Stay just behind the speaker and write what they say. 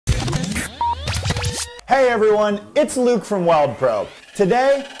Hey everyone, it's Luke from Weldpro.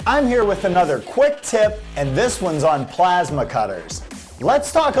 Today, I'm here with another quick tip, and this one's on plasma cutters.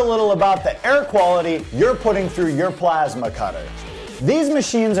 Let's talk a little about the air quality you're putting through your plasma cutter. These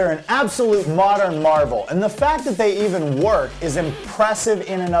machines are an absolute modern marvel, and the fact that they even work is impressive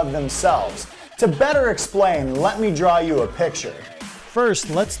in and of themselves. To better explain, let me draw you a picture. First,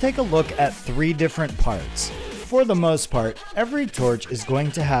 let's take a look at three different parts. For the most part, every torch is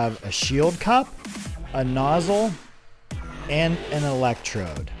going to have a shield cup, a nozzle, and an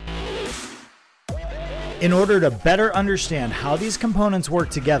electrode. In order to better understand how these components work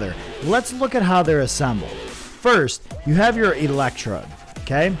together, let's look at how they're assembled. First, you have your electrode,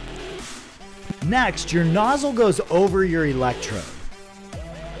 okay? Next, your nozzle goes over your electrode.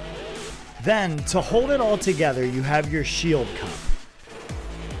 Then, to hold it all together, you have your shield cup.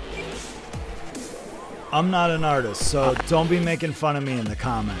 I'm not an artist, so don't be making fun of me in the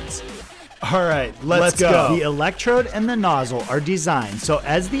comments. All right, let's go. The electrode and the nozzle are designed so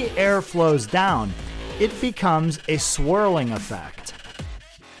as the air flows down, it becomes a swirling effect.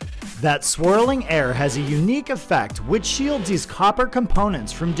 That swirling air has a unique effect which shields these copper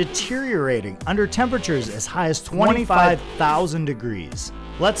components from deteriorating under temperatures as high as 25,000 degrees.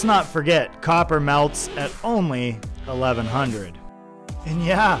 Let's not forget, copper melts at only 1100. And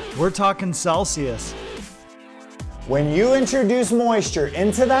yeah, we're talking Celsius. When you introduce moisture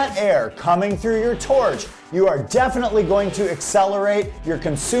into that air coming through your torch, you are definitely going to accelerate your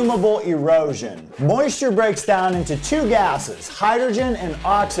consumable erosion. Moisture breaks down into two gases, hydrogen and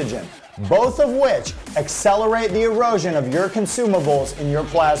oxygen, both of which accelerate the erosion of your consumables in your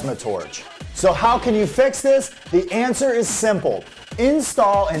plasma torch. So how can you fix this? The answer is simple.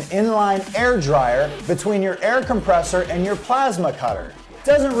 Install an inline air dryer between your air compressor and your plasma cutter.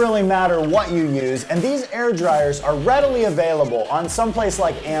 Doesn't really matter what you use, and these air dryers are readily available on someplace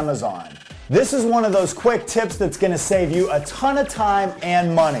like Amazon. This is one of those quick tips that's going to save you a ton of time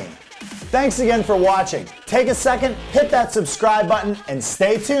and money. Thanks again for watching. Take a second, hit that subscribe button, and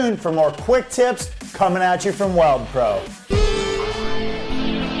stay tuned for more quick tips coming at you from Weldpro.